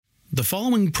The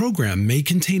following program may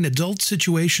contain adult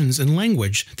situations and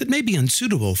language that may be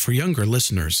unsuitable for younger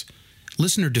listeners.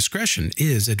 Listener discretion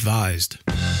is advised.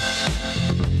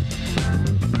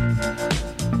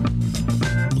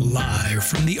 Live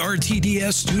from the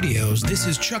RTDS studios, this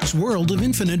is Chuck's World of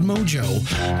Infinite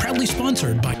Mojo, proudly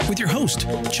sponsored with your host,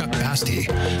 Chuck Basti.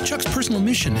 Chuck's personal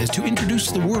mission is to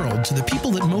introduce the world to the people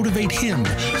that motivate him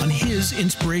on his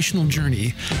inspirational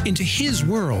journey into his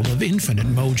world of infinite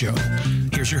mojo.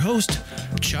 Here's your host,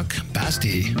 Chuck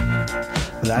Basti.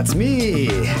 That's me.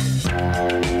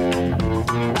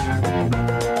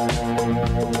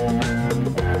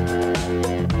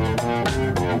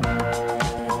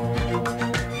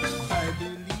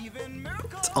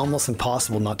 Almost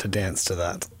impossible not to dance to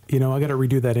that. You know, I got to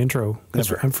redo that intro.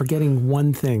 I'm forgetting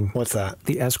one thing. What's that?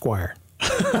 The Esquire.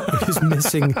 It is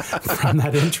missing from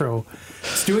that intro.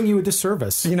 It's doing you a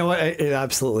disservice. You know what? It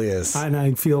absolutely is. And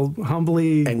I feel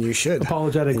humbly and you should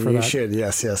apologetic for that. You should,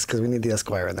 yes, because we need the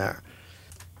Esquire in there.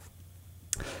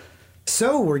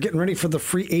 So we're getting ready for the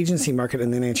free agency market in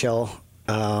the NHL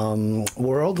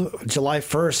world, July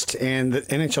 1st, and the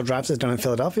NHL draft is done in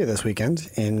Philadelphia this weekend.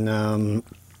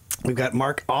 We've got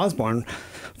Mark Osborne,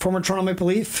 former Toronto Maple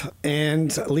Leaf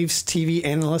and Leafs TV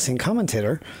analyst and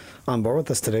commentator, on board with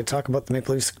us today to talk about the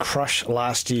Maple Leafs crush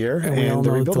last year and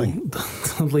the rebuilding.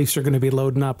 The Leafs are going to be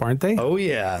loading up, aren't they? Oh,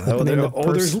 yeah. They're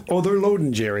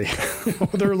loading, Jerry.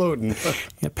 They're loading.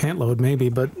 Yeah, pant load maybe,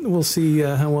 but we'll see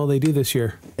how well they do this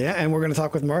year. Yeah, and we're going to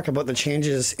talk with Mark about the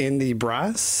changes in the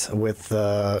brass with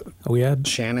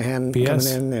Shanahan coming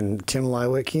in and Tim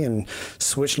Leiweke and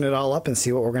switching it all up and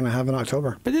see what we're going to have in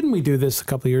October. But didn't we do this a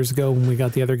couple of years ago when we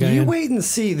got the other guy You in? wait and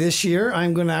see. This year,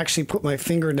 I'm going to actually put my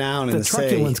finger down and say... The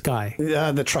truculence guy.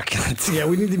 Yeah, the truculence. Yeah,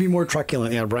 we need to be more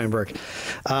truculent. Yeah, Brian Burke.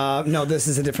 No, this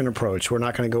is a different approach. We're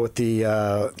not going to go with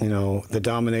the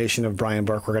domination of Brian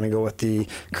Burke. We're going to go with the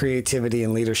creativity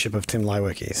and leadership of Tim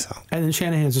Leiweke. So. And then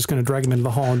Shanahan's just going to drag him into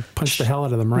the hall and punch the hell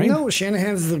out of them, right? No,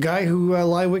 Shanahan's the guy who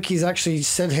Leiweke's actually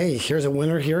said, hey, here's a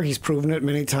winner here. He's proven it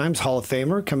many times. Hall of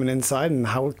Famer coming inside, and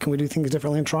how can we do things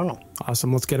differently in Toronto?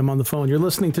 Awesome. Let's get him on the phone. You're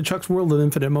listening to Chuck's World of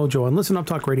Infinite Mojo on Listen Up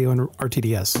Talk Radio and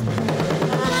RTDS.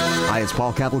 Hi, it's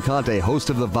Paul Cavalcante, host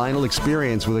of The Vinyl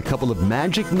Experience, with a couple of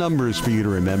magic numbers for you to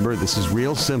remember. This is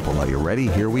real simple. Are you ready?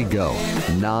 Here we go.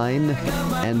 9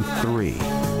 and 3.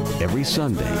 Every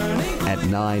Sunday at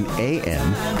 9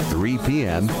 a.m., 3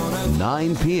 p.m.,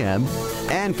 9 p.m.,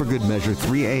 and for good measure,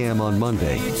 3 a.m. on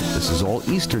Monday. This is all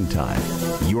Eastern Time.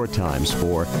 Your times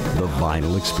for The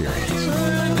Vinyl Experience.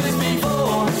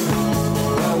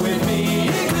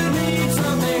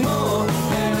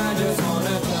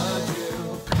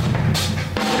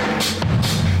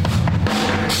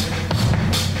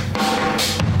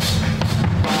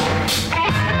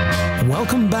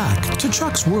 Welcome back to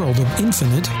Chuck's World of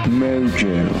Infinite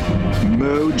Mojo.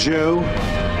 Mojo.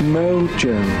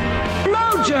 Mojo.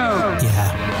 Mojo!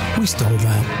 Yeah, we stole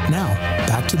that. Now,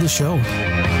 back to the show.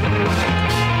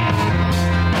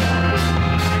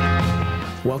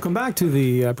 Welcome back to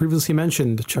the previously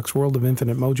mentioned Chuck's World of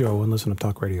Infinite Mojo on Listen Up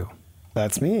Talk Radio.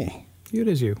 That's me. It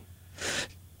is you.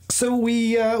 So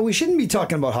we shouldn't be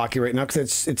talking about hockey right now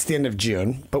because it's the end of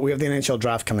June, but we have the NHL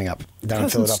draft coming up down in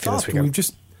Philadelphia this weekend.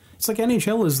 It's like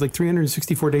NHL is like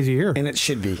 364 days a year. And it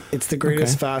should be. It's the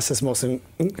greatest, fastest, most... I'm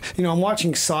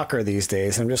watching soccer these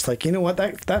days. I'm just like, you know what?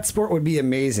 That sport would be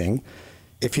amazing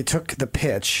if you took the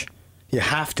pitch, you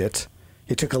halved it,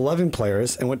 you took 11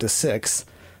 players and went to 6,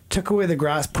 took away the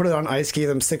grass, put it on ice, gave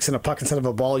them 6 and a puck instead of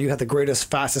a ball. You had the greatest,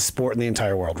 fastest sport in the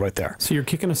entire world right there. So you're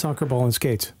kicking a soccer ball in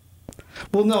skates?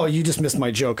 Well, no, you just missed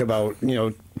my joke about,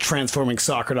 transforming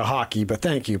soccer to hockey, but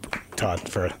thank you, Todd,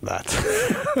 for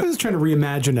that. I was trying to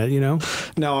reimagine it,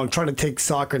 No, I'm trying to take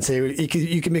soccer and say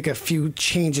you can make a few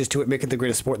changes to it, make it the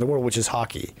greatest sport in the world, which is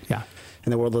hockey. Yeah.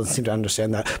 And the world doesn't seem to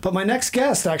understand that. But my next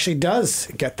guest actually does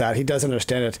get that. He does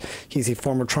understand it. He's a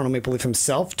former Toronto Maple Leaf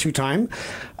himself, 2-time.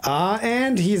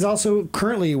 And he's also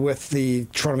currently with the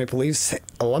Toronto Maple Leafs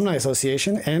Alumni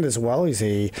Association, and as well, he's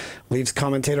a Leafs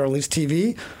commentator on Leafs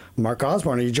TV. Mark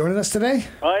Osborne, are you joining us today?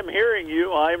 I'm hearing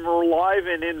you. I'm live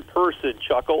and in person,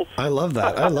 Chuckles. I love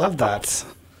that. I love that.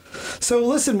 So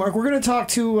listen, Mark, we're going to talk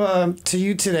to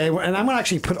you today, and I'm going to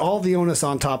actually put all the onus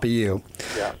on top of you.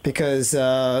 Yeah. Because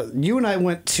you and I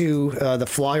went to the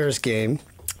Flyers game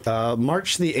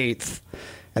March the 8th,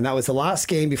 and that was the last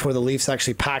game before the Leafs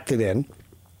actually packed it in.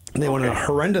 And they went on a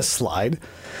horrendous slide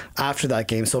after that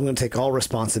game, so I'm going to take all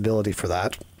responsibility for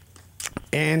that.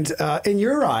 And in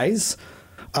your eyes...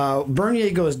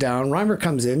 Bernier goes down. Reimer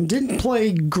comes in. Didn't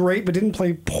play great, but didn't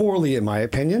play poorly, in my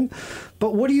opinion.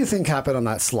 But what do you think happened on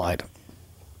that slide?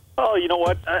 Oh, you know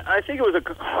what? I think it was a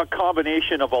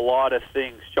combination of a lot of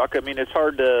things, Chuck. I mean, it's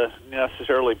hard to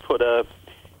necessarily put a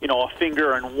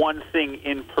finger on one thing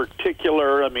in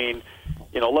particular. I mean,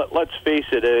 let's face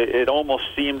it. It almost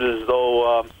seemed as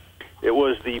though it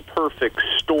was the perfect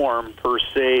storm per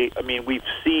se. I mean, we've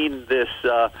seen this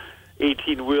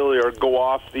 18-wheeler go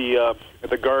off the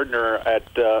Gardner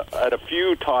at a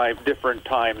few different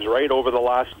times, right, over the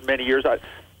last many years.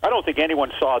 I don't think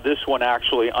anyone saw this one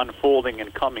actually unfolding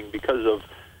and coming because of,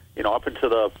 up until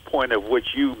the point of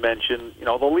which you mentioned,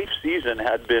 the Leafs season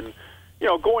had been,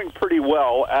 going pretty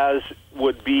well, as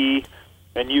would be,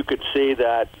 and you could say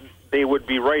that they would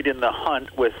be right in the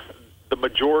hunt with the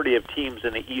majority of teams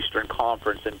in the Eastern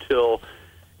Conference until,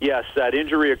 yes, that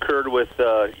injury occurred with,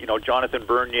 Jonathan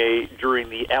Bernier during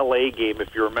the LA game.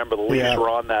 If you remember, the Leafs were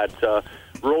on that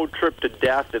road trip to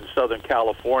death in Southern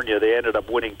California. They ended up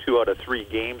winning 2 out of 3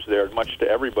 games there, much to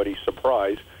everybody's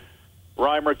surprise.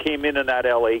 Reimer came in that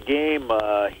LA game.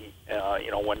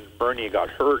 When Bernier got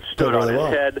hurt, stood on his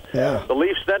head. Yeah. The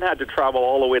Leafs then had to travel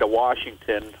all the way to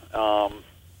Washington,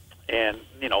 and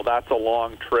that's a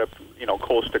long trip,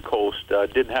 coast to coast.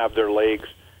 Didn't have their legs.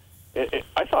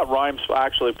 I thought Reims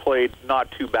actually played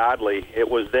not too badly. It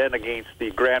was then against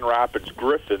the Grand Rapids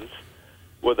Griffins,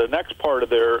 with the next part of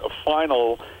their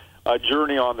final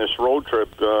journey on this road trip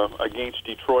against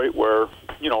Detroit, where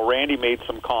Randy made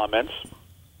some comments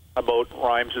about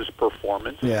Reims'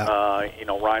 performance. Yeah.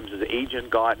 Reims' agent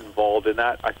got involved in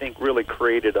that. I think really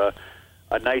created a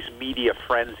nice media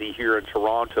frenzy here in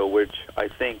Toronto, which I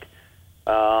think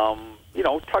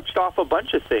touched off a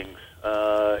bunch of things.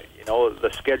 The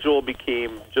schedule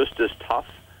became just as tough.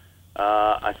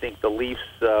 I think the Leafs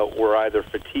were either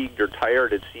fatigued or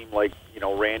tired. It seemed like,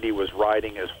 Randy was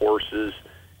riding his horses.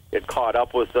 It caught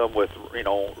up with them with,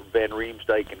 Van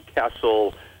Riemsdyk and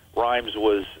Kessel. Reims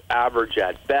was average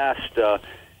at best.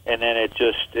 And then it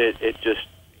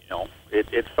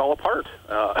fell apart.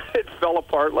 It fell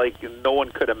apart like no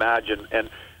one could imagine. And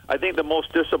I think the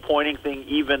most disappointing thing,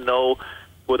 even though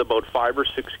with about 5 or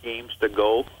 6 games to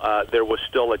go, there was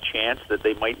still a chance that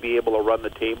they might be able to run the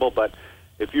table. But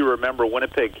if you remember,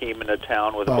 Winnipeg came into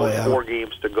town with about 4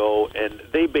 games to go, and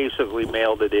they basically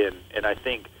mailed it in. And I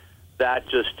think that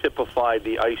just typified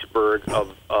the iceberg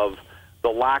of the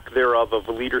lack thereof of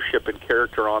leadership and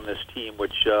character on this team,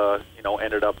 which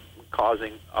ended up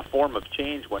causing a form of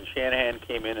change when Shanahan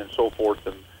came in and so forth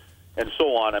and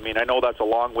so on. I mean, I know that's a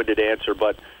long-winded answer,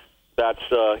 but that's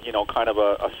kind of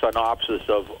a synopsis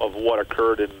of what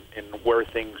occurred and where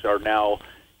things are now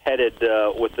headed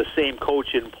with the same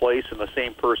coach in place and the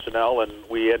same personnel, and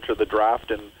we enter the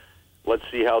draft, and let's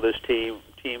see how this team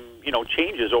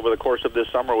changes over the course of this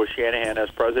summer with Shanahan as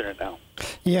president now.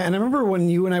 Yeah, and I remember when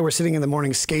you and I were sitting in the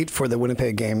morning skate for the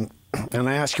Winnipeg game, and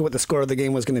I asked you what the score of the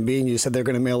game was going to be, and you said they're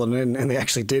going to mail it in, and they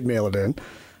actually did mail it in.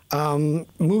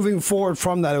 Moving forward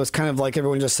from that, it was kind of like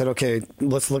everyone just said, okay,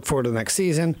 let's look forward to the next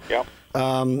season. Yeah.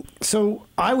 So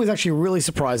I was actually really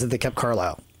surprised that they kept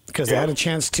Carlisle, because they had a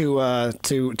chance to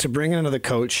bring in another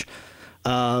coach,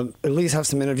 at least have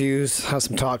some interviews, have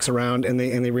some talks around, and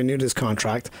they renewed his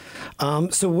contract.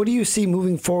 So what do you see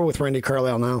moving forward with Randy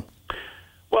Carlisle now?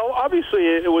 Well, obviously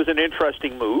it was an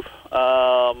interesting move.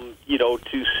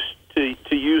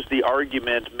 To use the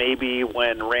argument, maybe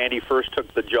when Randy first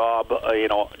took the job,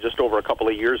 just over a couple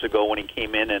of years ago, when he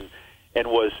came in and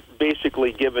was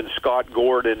basically given Scott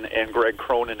Gordon and Greg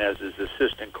Cronin as his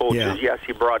assistant coaches. Yeah. Yes,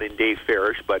 he brought in Dave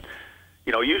Farish, but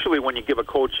usually when you give a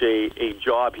coach a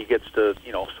job, he gets to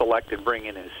select and bring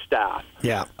in his staff.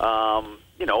 Yeah.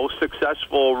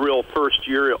 Successful real first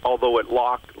year, although it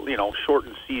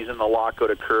shortened season, the lockout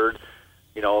occurred.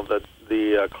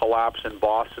 The collapse in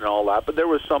Boston and all that, but there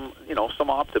was some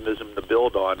optimism to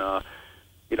build on.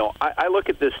 I look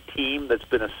at this team that's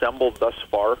been assembled thus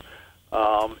far,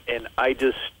 and I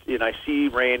see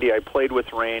Randy. I played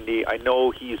with Randy. I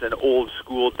know he's an old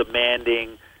school,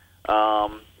 demanding.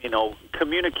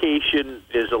 Communication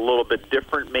is a little bit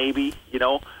different, maybe.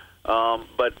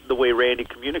 But the way Randy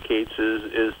communicates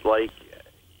is like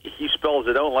he spells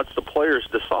it out and lets the players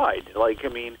decide.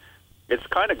 It's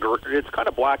kind of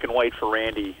black and white for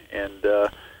Randy, and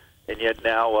yet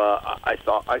now I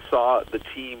saw the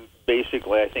team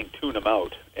basically, I think, tune him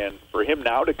out, and for him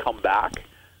now to come back,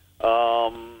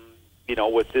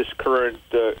 with this current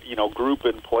group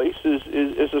in place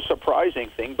is a surprising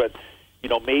thing. But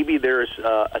maybe there's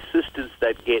assistants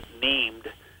that get named,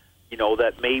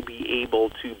 that may be able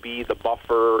to be the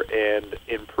buffer and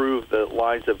improve the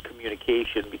lines of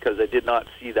communication, because I did not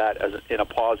see that in a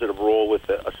positive role with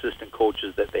the assistant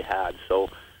coaches that they had. So,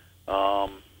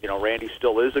 Randy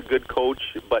still is a good coach,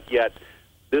 but yet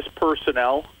this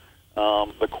personnel,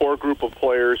 The core group of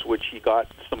players, which he got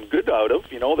some good out of,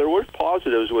 there were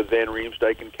positives with Van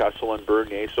Riemsdyk and Kessel and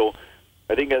Bernier. So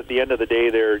I think at the end of the day,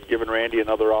 they're giving Randy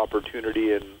another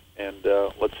opportunity, and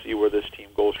let's see where this team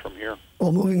goes from here.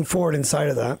 Well, moving forward inside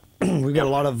of that, we've got a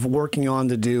lot of working on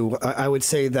to do. I would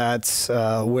say that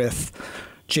with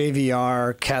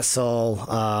JVR, Kessel,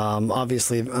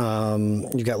 obviously you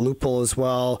got Lupul as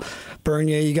well.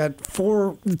 Bernier, you got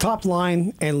the top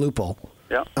line and Lupul.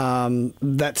 Yeah.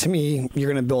 That to me,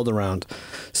 you're going to build around.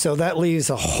 So that leaves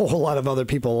a whole lot of other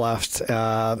people left.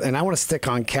 And I want to stick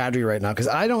on Kadri right now because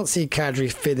I don't see Kadri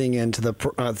fitting into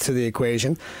the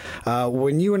equation.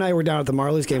 When you and I were down at the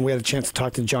Marlies game, we had a chance to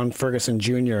talk to John Ferguson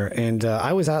Jr. And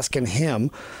I was asking him,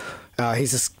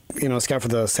 he's a scout for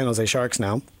the San Jose Sharks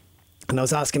now. And I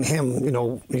was asking him,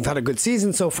 you've had a good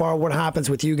season so far. What happens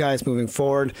with you guys moving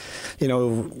forward?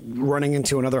 Running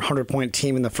into another 100-point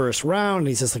team in the first round. And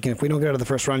he's just like, if we don't get out of the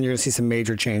first round, you're going to see some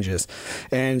major changes.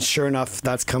 And sure enough,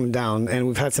 that's come down. And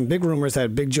we've had some big rumors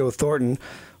that Big Joe Thornton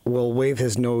will waive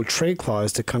his no trade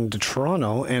clause to come to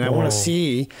Toronto. And I want to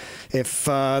see if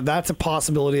that's a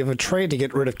possibility of a trade to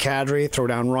get rid of Kadri, throw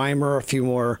down Reimer, a few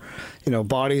more,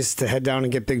 bodies to head down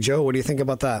and get Big Joe. What do you think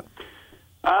about that?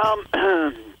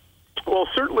 Well,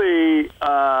 certainly,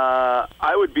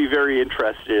 I would be very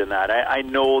interested in that. I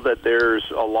know that there's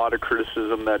a lot of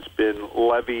criticism that's been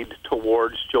levied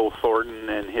towards Joe Thornton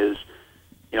and his,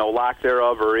 lack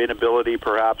thereof or inability,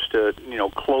 perhaps, to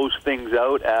close things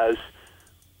out as,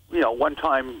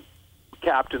 one-time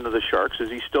captain of the Sharks. Is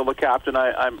he still the captain?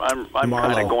 I'm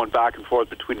kind of going back and forth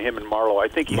between him and Marleau. I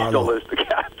think he still is the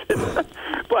captain,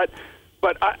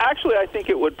 But I think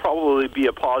it would probably be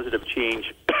a positive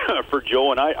change for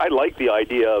Joe, and I like the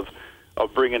idea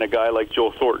of bringing a guy like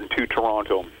Joe Thornton to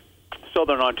Toronto.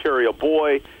 Southern Ontario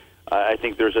boy, I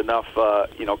think there's enough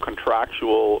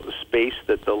contractual space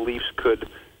that the Leafs could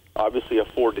obviously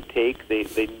afford to take. They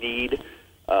need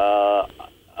a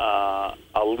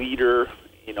leader.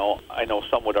 I know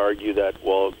some would argue that,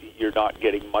 well, you're not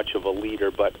getting much of a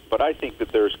leader, but I think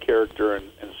that there's character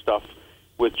and stuff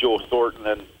with Joe Thornton,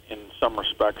 and in some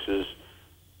respects is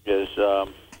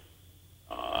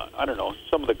I don't know,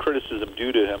 some of the criticism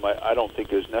due to him I don't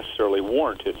think is necessarily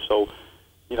warranted. So,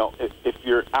 if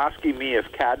you're asking me if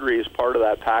Kadri is part of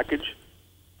that package,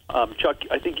 Chuck,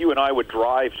 I think you and I would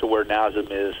drive to where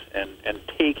Nazem is and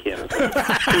take him to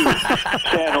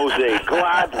San Jose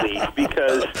gladly,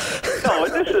 because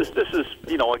this is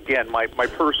again my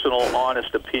personal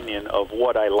honest opinion of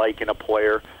what I like in a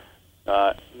player.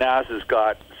 Naz has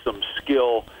got some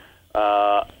skill.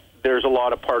 There's a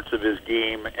lot of parts of his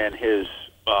game and his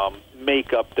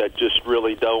makeup that just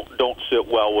really don't sit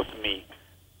well with me.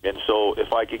 And so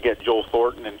if I could get Joe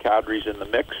Thornton and Kadri's in the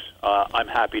mix, I'm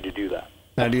happy to do that.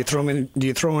 Now, do you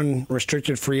throw in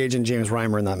restricted free agent James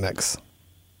Reimer in that mix?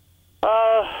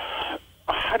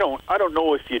 I don't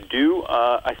know if you do.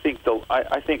 I think the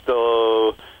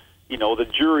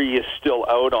jury is still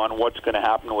out on what's going to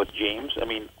happen with James. I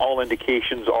mean, all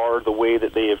indications are the way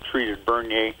that they have treated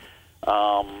Bernier,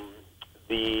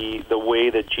 the way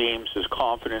that James's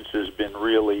confidence has been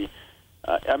really.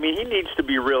 He needs to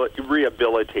be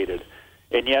rehabilitated,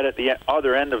 and yet at the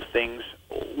other end of things,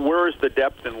 where's the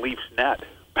depth in Leafs net?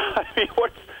 I mean,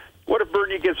 what if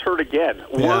Bernier gets hurt again?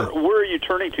 Yeah. Where are you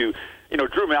turning to?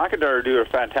 Drew McIntyre did a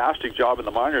fantastic job in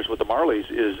the minors with the Marlies.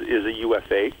 Is a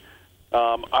UFA.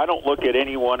 I don't look at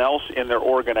anyone else in their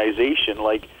organization.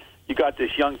 Like, you got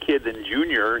this young kid in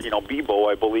junior, Bibo,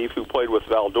 I believe, who played with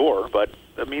Valdor. But,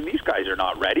 these guys are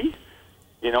not ready.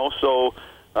 So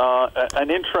an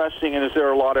interesting, and is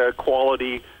there a lot of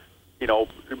quality,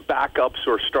 backups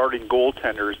or starting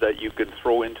goaltenders that you can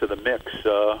throw into the mix?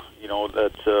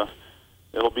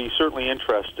 It'll be certainly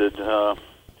interested to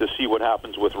see what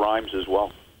happens with Reims as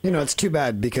well. It's too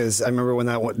bad because I remember when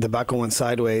that debacle went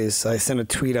sideways, I sent a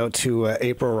tweet out to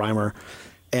April Reimer,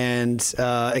 and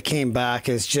it came back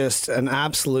as just an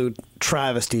absolute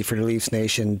travesty for the Leafs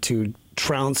Nation to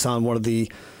trounce on one of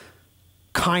the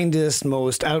kindest,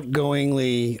 most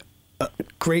outgoingly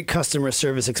great customer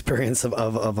service experience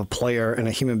of a player and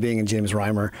a human being in James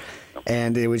Reimer.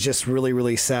 And it was just really,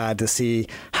 really sad to see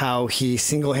how he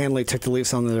single-handedly took the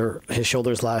Leafs on his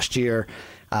shoulders last year.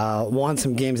 Won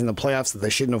some games in the playoffs that they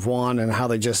shouldn't have won, and how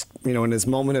they just, in his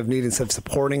moment of need, instead of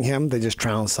supporting him, they just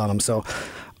trounced on him. So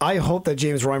I hope that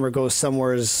James Reimer goes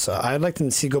somewhere. I'd like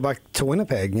to see go back to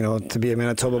Winnipeg, to be a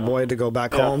Manitoba boy, to go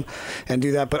back home and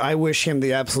do that. But I wish him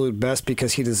the absolute best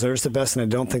because he deserves the best, and I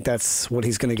don't think that's what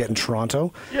he's going to get in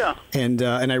Toronto. Yeah. And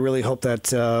I really hope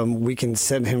that we can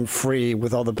send him free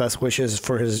with all the best wishes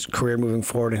for his career moving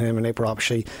forward, and him and April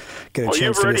actually get a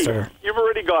chance to be a starter. You've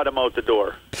already got him out the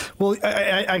door. Well,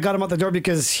 I got him out the door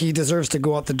because he deserves to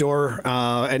go out the door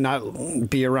and not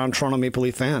be around Toronto Maple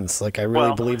Leaf fans. Like, I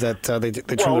really believe that they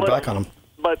turned their back on him.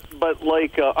 But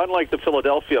like unlike the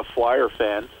Philadelphia Flyer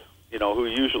fans, who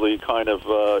usually kind of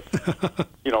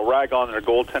rag on their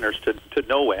goaltenders to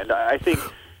no end, I think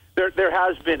there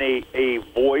has been a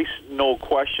voice, no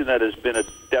question, that has been a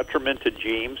detriment to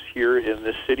James here in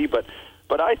this city. But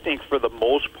I think for the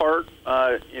most part,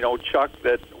 Chuck,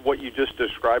 that what you just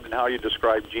described and how you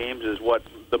described James is what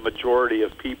the majority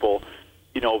of people,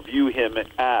 view him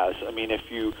as. I mean, if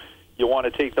you want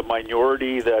to take the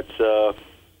minority that,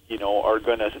 are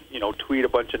going to, tweet a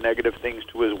bunch of negative things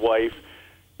to his wife,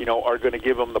 are going to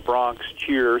give him the Bronx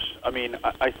cheers. I mean,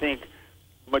 I think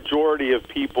majority of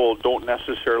people don't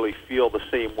necessarily feel the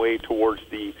same way towards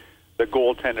the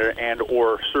goaltender and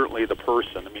or certainly the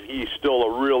person. I mean, he's still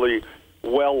a really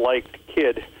well-liked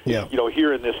kid,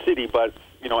 here in this city. But,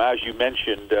 as you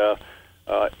mentioned,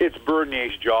 it's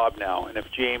Bernier's job now. And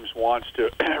if James wants to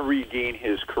regain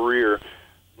his career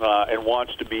and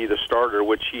wants to be the starter,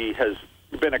 which he has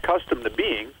been accustomed to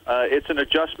being, it's an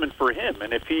adjustment for him.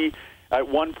 And if he at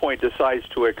one point decides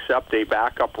to accept a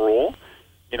backup role,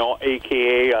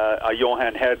 a.k.a. a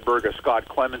Johan Hedberg, a Scott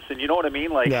Clemmensen, you know what I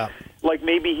mean? Like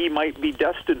maybe he might be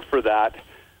destined for that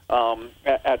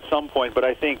at some point, but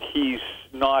I think he's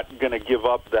not going to give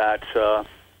up that,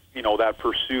 that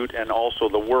pursuit and also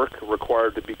the work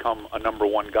required to become a number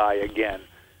one guy again.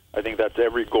 I think that's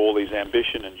every goalie's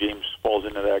ambition, and James falls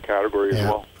into that category as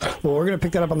well. Well, we're going to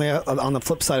pick that up on the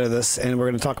flip side of this, and we're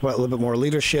going to talk about a little bit more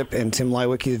leadership and Tim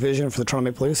Leiwecke's vision for the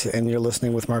Toronto Maple Leafs, and you're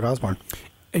listening with Mark Osborne.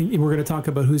 And we're going to talk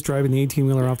about who's driving the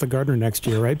 18-wheeler off the Gardner next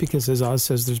year, right? Because as Oz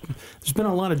says, there's been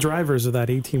a lot of drivers of that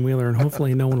 18-wheeler, and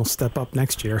hopefully no one will step up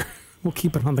next year. We'll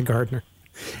keep it on the Gardner.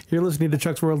 You're listening to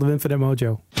Chuck's World of Infinite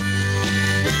Mojo.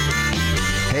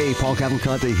 Hey, Paul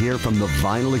Cavalcante here from the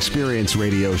Vinyl Experience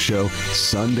radio show,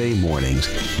 Sunday mornings.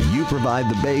 You provide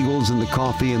the bagels and the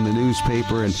coffee and the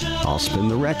newspaper, and I'll spin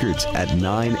the records at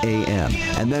 9 a.m.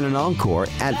 and then an encore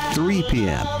at 3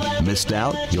 p.m. Missed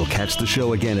out? You'll catch the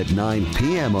show again at 9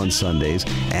 p.m. on Sundays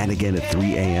and again at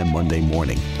 3 a.m. Monday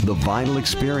morning. The Vinyl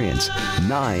Experience,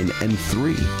 9 and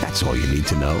 3. That's all you need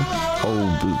to know.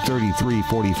 Oh, 33,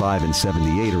 45, and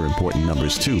 78 are important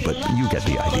numbers too, but you get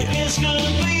the idea.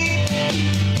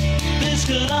 This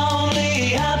could only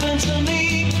happen to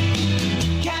me.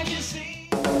 Can't you see?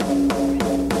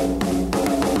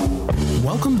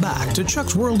 Welcome back to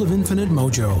Chuck's World of Infinite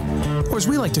Mojo, or as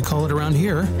we like to call it around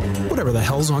here, whatever the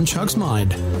hell's on Chuck's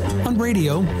mind, on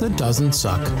radio that doesn't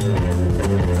suck.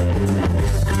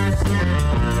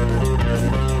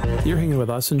 You're hanging with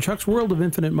us in Chuck's World of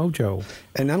Infinite Mojo.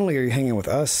 And not only are you hanging with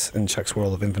us in Chuck's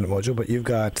World of Infinite Mojo, but you've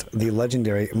got the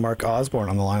legendary Mark Osborne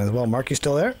on the line as well. Mark, you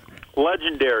still there?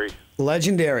 Legendary.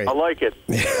 I like it.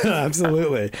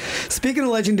 Absolutely. Speaking of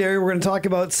legendary, we're going to talk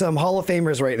about some Hall of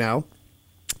Famers right now.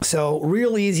 So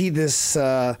real easy, this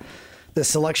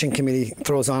selection committee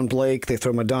throws on Blake. They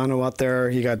throw Modano out there.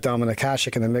 You got Dominik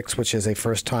Hasek in the mix, which is a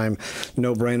first-time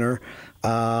no-brainer.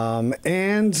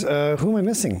 And who am I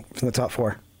missing from the top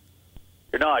four?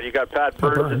 You're not. You got Pat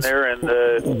Burns in there and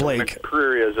Blake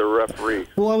McCreary as a referee.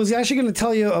 Well, I was actually going to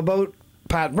tell you about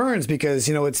Pat Burns because,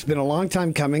 it's been a long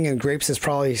time coming, and Grapes is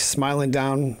probably smiling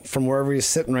down from wherever he's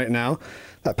sitting right now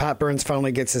that Pat Burns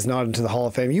finally gets his nod into the Hall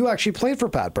of Fame. You actually played for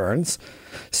Pat Burns.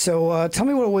 So tell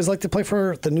me what it was like to play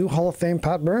for the new Hall of Fame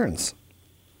Pat Burns.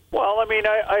 Well, I mean,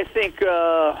 I think,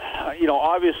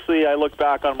 obviously I look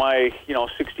back on my,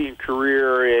 16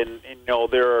 career and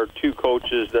there are two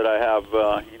coaches that I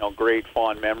have, great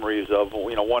fond memories of.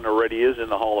 One already is in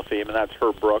the Hall of Fame, and that's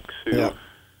Herb Brooks, who,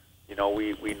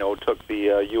 we know took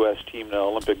the U.S. team to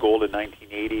Olympic gold in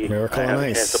 1980. Miracle I had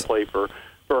nice. a chance to play for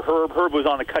Herb. Herb was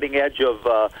on the cutting edge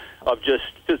of just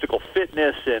physical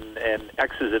fitness and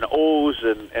X's and O's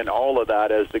and all of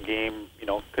that as the game,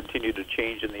 continued to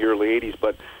change in the early 80s.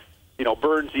 But,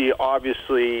 Burnsy,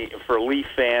 obviously, for Leaf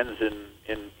fans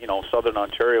in Southern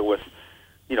Ontario with,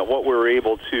 what we were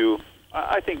able to,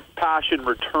 I think, passion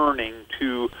returning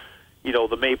to,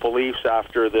 the Maple Leafs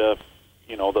after the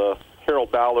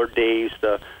Harold Ballard days,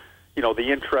 the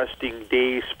interesting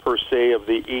days, per se, of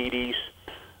the 80s.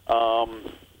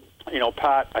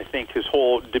 Pat, I think his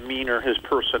whole demeanor, his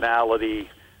personality,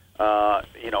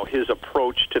 his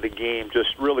approach to the game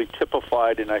just really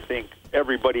typified, and I think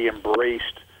everybody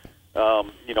embraced,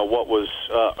 what was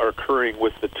occurring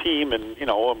with the team. And,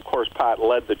 of course, Pat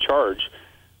led the charge,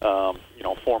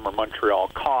 former Montreal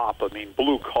cop. I mean,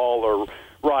 blue collar,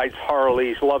 rides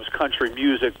Harleys, loves country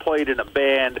music, played in a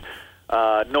band,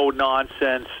 no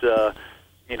nonsense,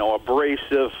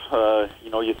 abrasive.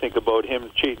 You think about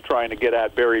him trying to get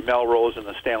at Barry Melrose in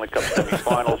the Stanley Cup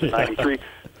semifinals in '93.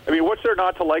 I mean, what's there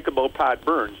not to like about Pat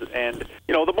Burns? And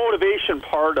the motivation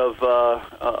part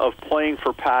of playing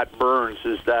for Pat Burns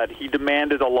is that he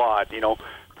demanded a lot.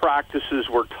 Practices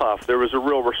were tough. There was a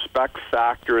real respect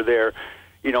factor there.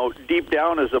 Deep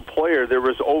down as a player, there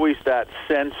was always that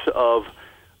sense of,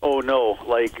 oh no,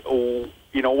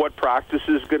 what practice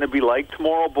is going to be like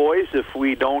tomorrow, boys, if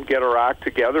we don't get our act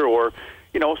together, or,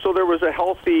 so there was a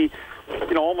healthy,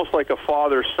 almost like a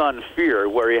father-son fear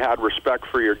where you had respect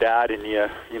for your dad, and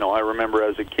I remember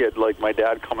as a kid, like my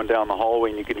dad coming down the hallway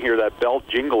and you can hear that belt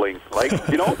jingling,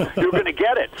 you're going to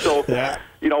get it. So, yeah.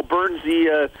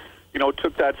 Burnsy,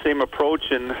 took that same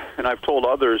approach, and I've told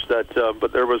others that,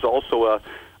 but there was also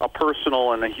a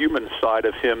personal and a human side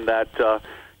of him that,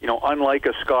 unlike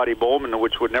a Scotty Bowman,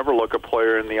 which would never look a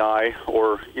player in the eye,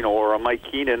 or a Mike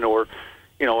Keenan, or,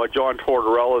 a John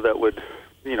Tortorella that would,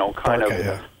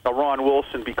 a Ron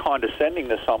Wilson be condescending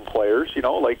to some players,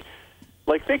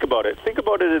 think about it. Think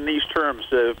about it in these terms.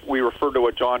 We refer to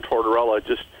a John Tortorella,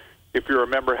 just if you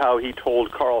remember how he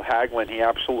told Carl Hagelin he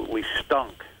absolutely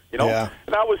stunk, Yeah.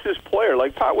 And that was his player.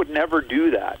 Pat would never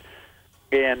do that.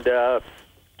 And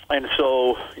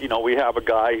so, we have a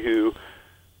guy who,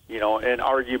 and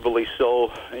arguably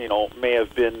so, may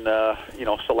have been,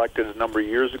 selected a number of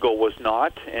years ago, was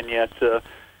not, and yet,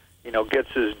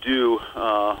 gets his due,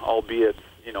 albeit,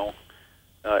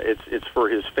 it's for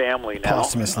his family now.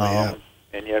 Posthumously, yeah.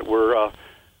 And yet we're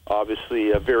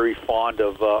obviously very fond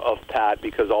of Pat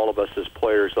because all of us as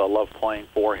players love playing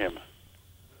for him.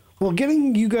 Well,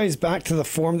 getting you guys back to the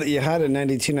form that you had in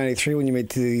 92-93 when you made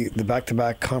the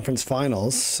back-to-back conference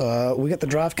finals, we got the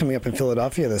draft coming up in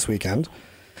Philadelphia this weekend.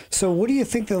 So what do you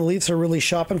think the Leafs are really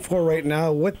shopping for right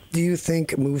now? What do you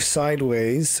think moves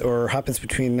sideways or happens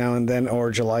between now and then,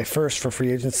 or July 1st for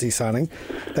free agency signing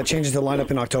that changes the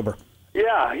lineup in October?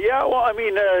 Yeah. Well, I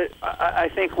mean, I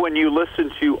think when you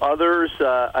listen to others,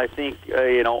 I think,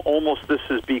 almost this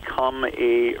has become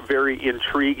a very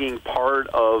intriguing part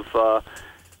of,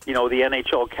 the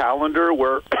NHL calendar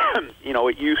where,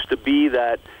 it used to be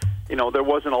that, there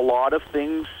wasn't a lot of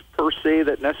things per se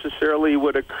that necessarily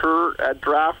would occur at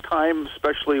draft time,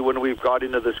 especially when we've got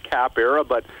into this cap era.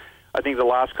 But I think the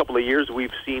last couple of years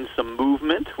we've seen some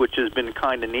movement, which has been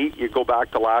kind of neat. You go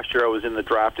back to last year, I was in the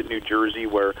draft at New Jersey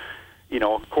where,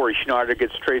 Corey Schneider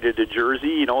gets traded to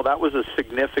Jersey. That was a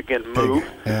significant move.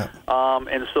 Yeah.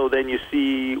 And so then you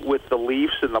see with the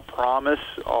Leafs and the promise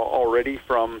already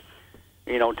from,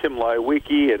 Tim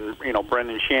Leiweke and,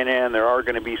 Brendan Shanahan, there are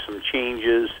going to be some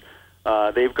changes.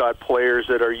 They've got players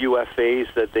that are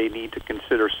UFAs that they need to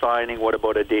consider signing. What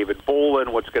about a David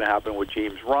Bolin? What's going to happen with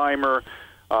James Reimer?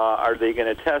 Are they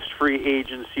going to test free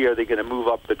agency? Are they going to move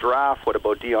up the draft? What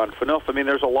about Dion Phaneuf? I mean,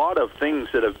 there's a lot of things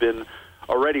that have been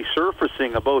already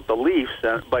surfacing about the Leafs,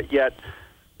 but yet,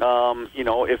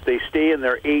 if they stay in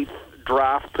their 8th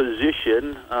draft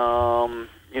position,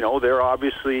 they're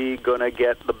obviously going to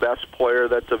get the best player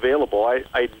that's available.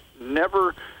 I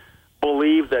never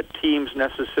believe that teams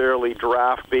necessarily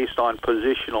draft based on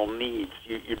positional needs.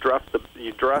 You draft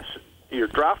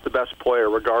the best player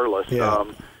regardless. Yeah.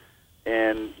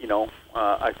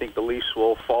 I think the Leafs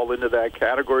will fall into that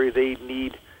category. They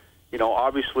need,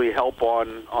 obviously help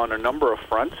on a number of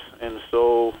fronts, and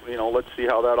so let's see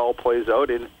how that all plays out.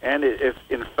 And if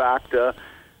in fact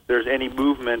there's any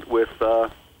movement with the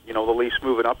Leafs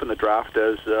moving up in the draft,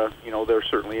 as they're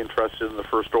certainly interested in the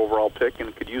first overall pick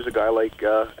and could use a guy like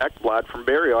Ekblad from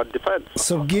Barrie on defense.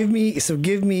 So give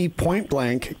me point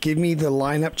blank, give me the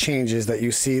lineup changes that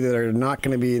you see that are not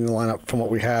going to be in the lineup from what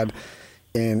we had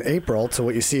in April to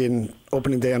what you see in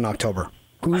opening day in October.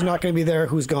 Who's not going to be there?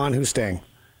 Who's gone? Who's staying?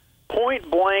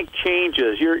 Point blank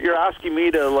changes. You're asking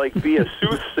me to be a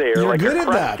soothsayer. You're like good a at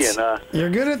that. Kreskin, You're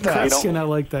good at that. Kreskin, I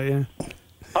like that. Yeah.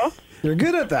 Huh? You're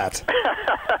good at that.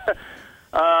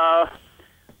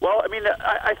 Well, I mean,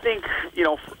 I think,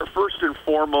 first and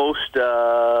foremost,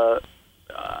 I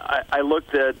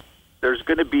looked at there's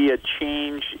going to be a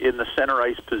change in the center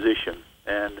ice position,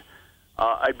 and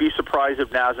I'd be surprised if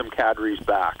Nazem Kadri's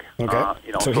back. Okay,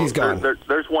 so he's gone.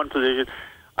 There's one position.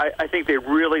 I think they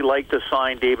really like to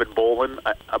sign David Bolin,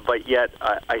 but yet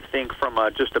I think from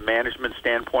just a management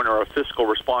standpoint or a fiscal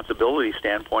responsibility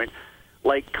standpoint,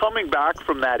 coming back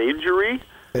from that injury,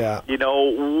 Yeah. You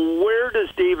know, where does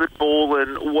David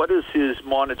Bolin, what is his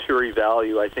monetary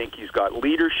value? I think he's got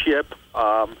leadership.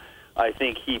 I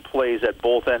think he plays at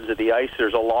both ends of the ice.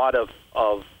 There's a lot of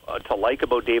to like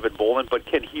about David Bolin, but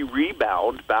can he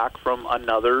rebound back from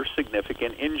another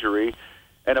significant injury?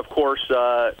 And, of course,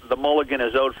 the mulligan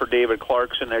is out for David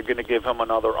Clarkson. They're going to give him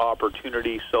another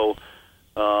opportunity. So,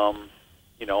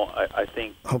 you know, I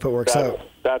think hope it works out.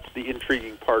 That's the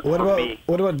intriguing part for me.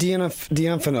 What about Dion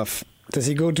Phaneuf? Does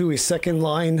he go to a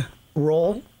second-line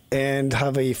role and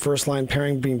have a first-line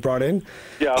pairing being brought in?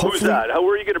 Yeah, who's that? How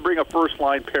are you going to bring a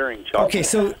first-line pairing, Chuck? Okay,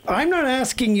 so I'm not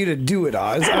asking you to do it,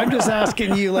 Oz. I'm just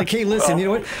asking you, like, hey, listen, you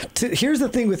know what? Here's the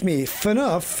thing with me.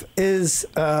 Phaneuf is,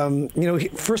 you know,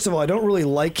 first of all, I don't really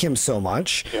like him so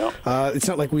much. Yeah. It's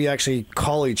not like we actually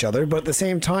call each other, but at the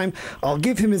same time, I'll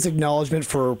give him his acknowledgement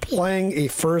for playing a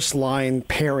first-line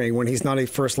pairing when he's not a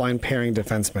first-line pairing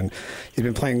defenseman. He's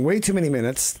been playing way too many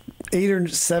minutes, 8 or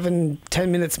 7,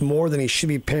 10 minutes more than he should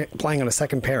be playing on a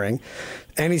second pairing,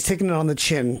 and he's taking it on the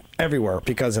chin everywhere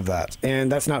because of that,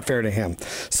 and that's not fair to him.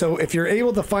 So if you're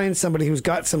able to find somebody who's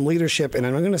got some leadership, and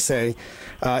I'm going to say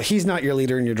he's not your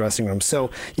leader in your dressing room, so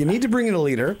you need to bring in a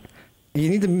leader. You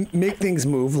need to make things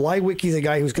move. Lywicki's a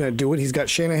guy who's going to do it. He's got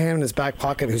Shanahan in his back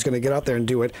pocket who's going to get out there and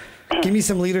do it. Give me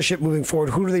some leadership moving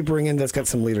forward. Who do they bring in that's got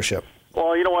some leadership?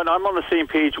 Well, you know what? I'm on the same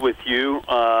page with you.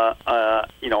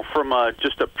 You know, from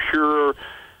just a pure,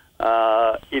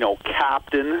 you know,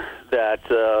 captain that,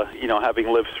 you know,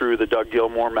 having lived through the Doug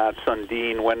Gilmour, Matt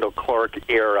Sundin, Wendell Clark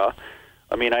era,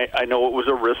 I mean, I know it was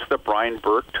a risk that Brian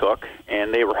Burke took,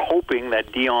 and they were hoping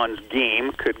that Dion's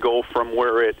game could go from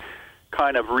where it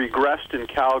kind of regressed in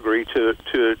Calgary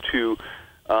to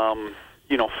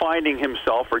you know, finding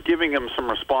himself or giving him some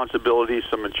responsibility,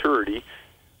 some maturity.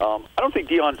 I don't think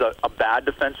Dion's a bad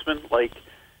defenseman. Like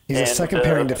he's a second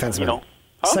pairing defenseman. You know,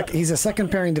 huh? He's a second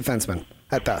pairing defenseman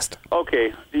at best.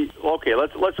 Okay.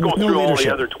 Let's go through all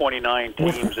the other 29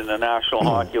 teams in the National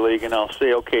Hockey League, and I'll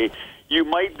say, okay, you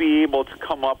might be able to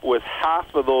come up with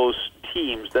half of those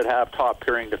teams that have top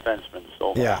pairing defensemen.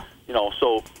 So yeah, you know,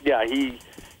 he,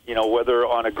 you know, whether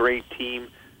on a great team,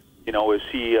 you know, is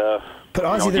he? But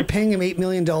Ozzy, they're paying him $8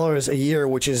 million a year,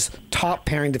 which is top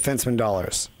pairing defenseman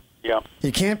dollars. Yeah.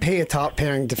 You can't pay a top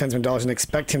pairing defenseman dollars and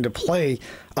expect him to play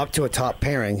up to a top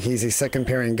pairing. He's a second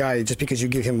pairing guy. Just because you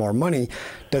give him more money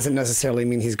doesn't necessarily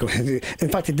mean he's going to. In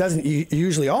fact, it doesn't.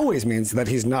 Usually, always means that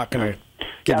he's not going to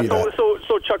give you that.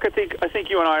 So Chuck, I think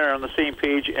you and I are on the same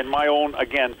page. And my own,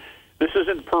 again, this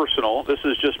isn't personal. This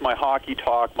is just my hockey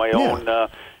talk, my own,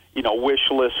 you know,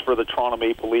 wish list for the Toronto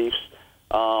Maple Leafs.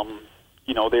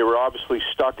 You know, they were obviously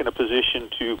stuck in a position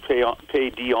to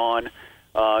pay Dion.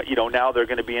 You know, now they're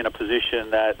going to be in a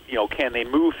position that, you know, can they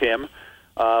move him?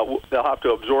 They'll have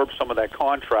to absorb some of that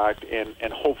contract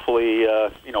and hopefully,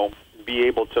 you know, be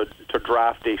able to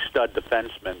draft a stud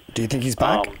defenseman. Do you think he's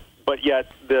back? But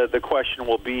yet the question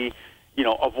will be, you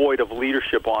know, a void of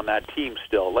leadership on that team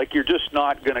still. Like, you're just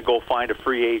not going to go find a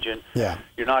free agent. Yeah.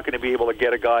 You're not going to be able to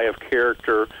get a guy of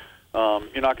character.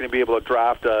 You're not going to be able to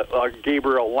draft a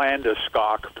Gabriel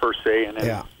Landeskog, per se, and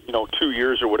in, you know, 2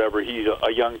 years or whatever, he's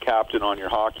a young captain on your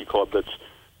hockey club that's,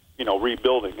 you know,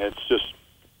 rebuilding. It's just...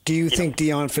 Do you think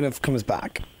Dion Phaneuf comes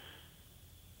back?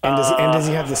 And does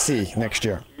he have the C next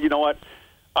year? You know what?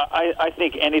 I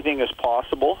think anything is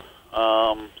possible.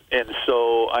 And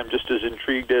so I'm just as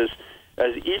intrigued as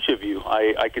each of you.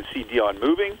 I could see Dion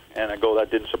moving, and I go,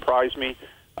 that didn't surprise me.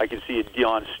 I could see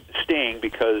Dion staying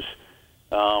because...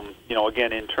 you know,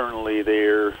 again, internally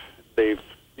they've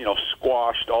you know,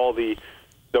 squashed all the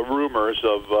rumors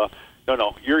of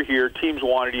no, you're here, teams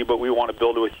wanted you, but we want to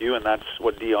build it with you, and that's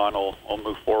what Dion will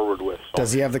move forward with. So.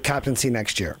 Does he have the captaincy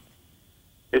next year?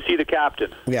 Is he the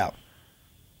captain? Yeah.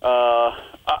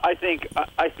 I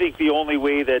think the only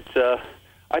way that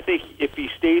I think if he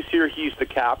stays here, he's the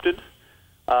captain.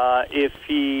 If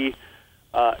he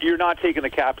you're not taking the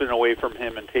captain away from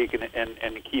him and taking it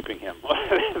and keeping him.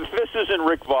 This isn't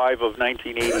Rick Vive of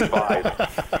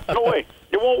 1985. No way,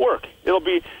 it won't work. It'll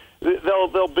be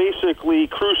they'll basically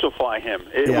crucify him.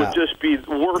 It would just be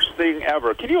the worst thing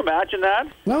ever. Can you imagine that?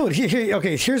 No.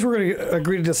 Okay. Here's where we're going to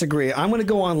agree to disagree. I'm going to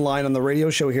go online on the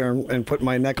radio show here and put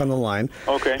my neck on the line.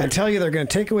 Okay. And tell you they're going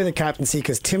to take away the captaincy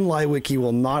because Tim Lywicki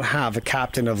will not have a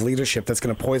captain of leadership that's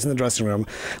going to poison the dressing room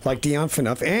like Dion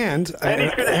Phaneuf. And he's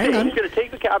going to take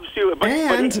the captaincy,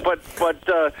 but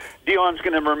Dion's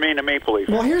going to remain a Maple Leaf.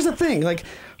 Well, here's the thing. Like,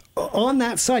 on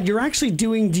that side, you're actually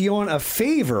doing Dion a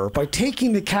favor by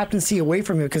taking the captaincy away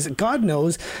from him because God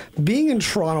knows, being in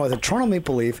Toronto as a Toronto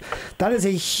Maple Leaf, that is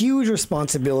a huge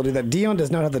responsibility that Dion does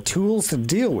not have the tools to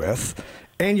deal with.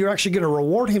 and you're actually going to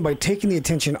reward him by taking the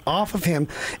attention off of him.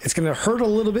 It's going to hurt a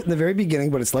little bit in the very beginning,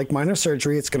 but it's like minor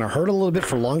surgery. It's going to hurt a little bit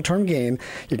for long-term gain.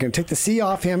 You're going to take the C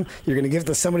off him. You're going to give it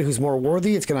to somebody who's more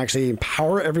worthy. It's going to actually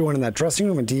empower everyone in that dressing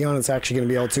room, and Dion is actually going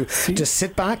to be able to just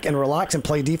sit back and relax and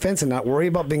play defense and not worry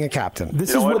about being a captain.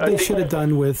 This is what they should have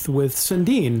done with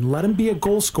Sundin. Let him be a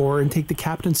goal scorer and take the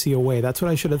captaincy away. That's what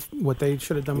they should have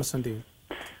done with Sundin.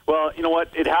 Well, you know what?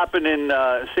 It happened in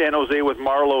San Jose with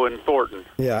Marleau and Thornton.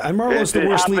 Yeah, and Marleau's the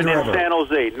worst leader ever. It happened in San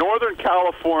Jose, Northern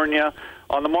California,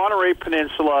 on the Monterey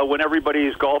Peninsula when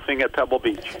everybody's golfing at Pebble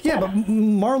Beach. Yeah, but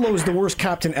Marleau is the worst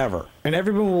captain ever. And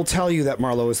everyone will tell you that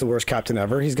Marleau is the worst captain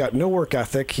ever. He's got no work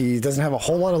ethic. He doesn't have a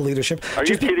whole lot of leadership. Are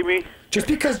you kidding me? Just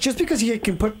because he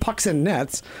can put pucks in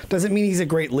nets doesn't mean he's a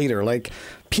great leader. Like,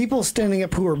 people standing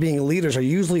up who are being leaders are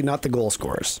usually not the goal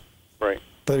scorers. Right.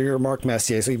 They're Mark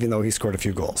Messier, so even though he scored a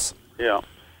few goals. Yeah.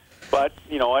 But,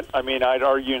 you know what? I mean, I'd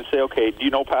argue and say, okay, do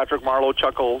you know Patrick Marleau,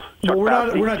 Chuck Well, we're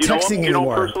not texting anymore. You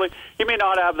know him personally? He may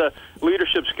not have the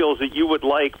leadership skills that you would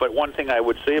like, but one thing I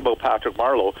would say about Patrick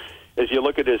Marleau is you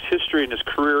look at his history and his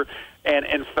career, and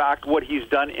in fact, what he's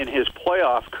done in his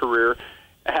playoff career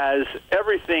has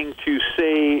everything to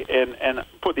say and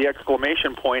put the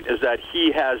exclamation point is that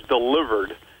he has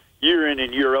delivered year in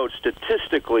and year out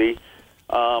statistically,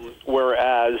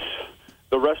 whereas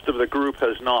the rest of the group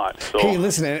has not. So. Hey,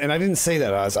 listen, and I didn't say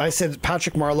that, Oz. I said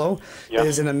Patrick Marleau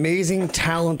is an amazing,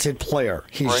 talented player.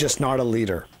 He's just not a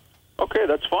leader. Okay,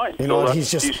 that's fine. You know,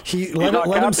 he's let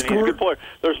not him score. He's a good player.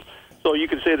 So you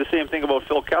can say the same thing about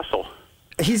Phil Kessel.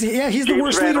 He's the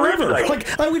worst leader ever.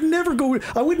 Like, I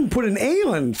wouldn't put an A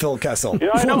on Phil Kessel. Yeah,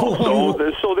 I know.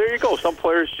 So there you go. Some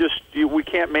players we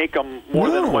can't make them more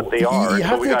than what they are. You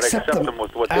have so we got to accept them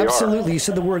with what they are. Absolutely. You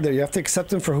said the word there. You have to accept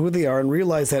them for who they are and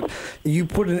realize that you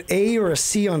put an A or a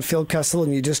C on Phil Kessel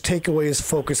and you just take away his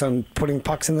focus on putting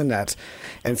pucks in the net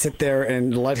and sit there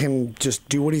and let him just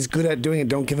do what he's good at doing and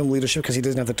don't give him leadership because he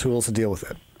doesn't have the tools to deal with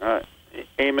it.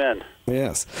 Amen.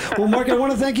 Yes. Well, Mark, I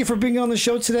want to thank you for being on the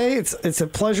show today. It's a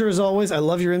pleasure as always. I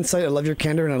love your insight. I love your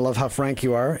candor, and I love how frank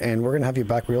you are. And we're going to have you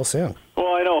back real soon.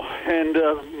 Well, I know. And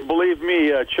believe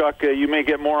me, Chuck, you may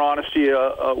get more honesty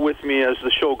with me as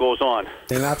the show goes on.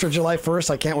 And after July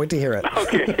 1st, I can't wait to hear it.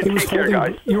 Okay. Take care,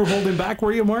 guys. You were holding back,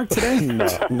 were you, Mark, today? No,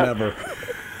 never.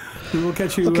 We will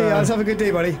catch you. Okay, guys, have a good day,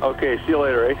 buddy. Okay, see you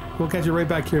later, eh? We'll catch you right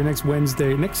back here next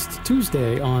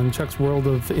Tuesday on Chuck's World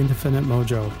of Infinite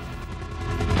Mojo.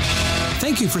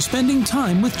 Thank you for spending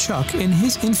time with Chuck in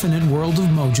his infinite world of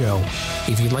mojo.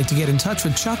 If you'd like to get in touch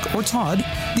with Chuck or Todd,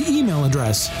 the email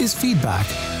address is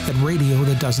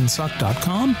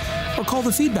feedback@radiothatdoesn'tsuck.com or call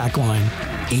the feedback line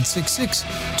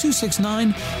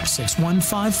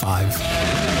 866-269-6155.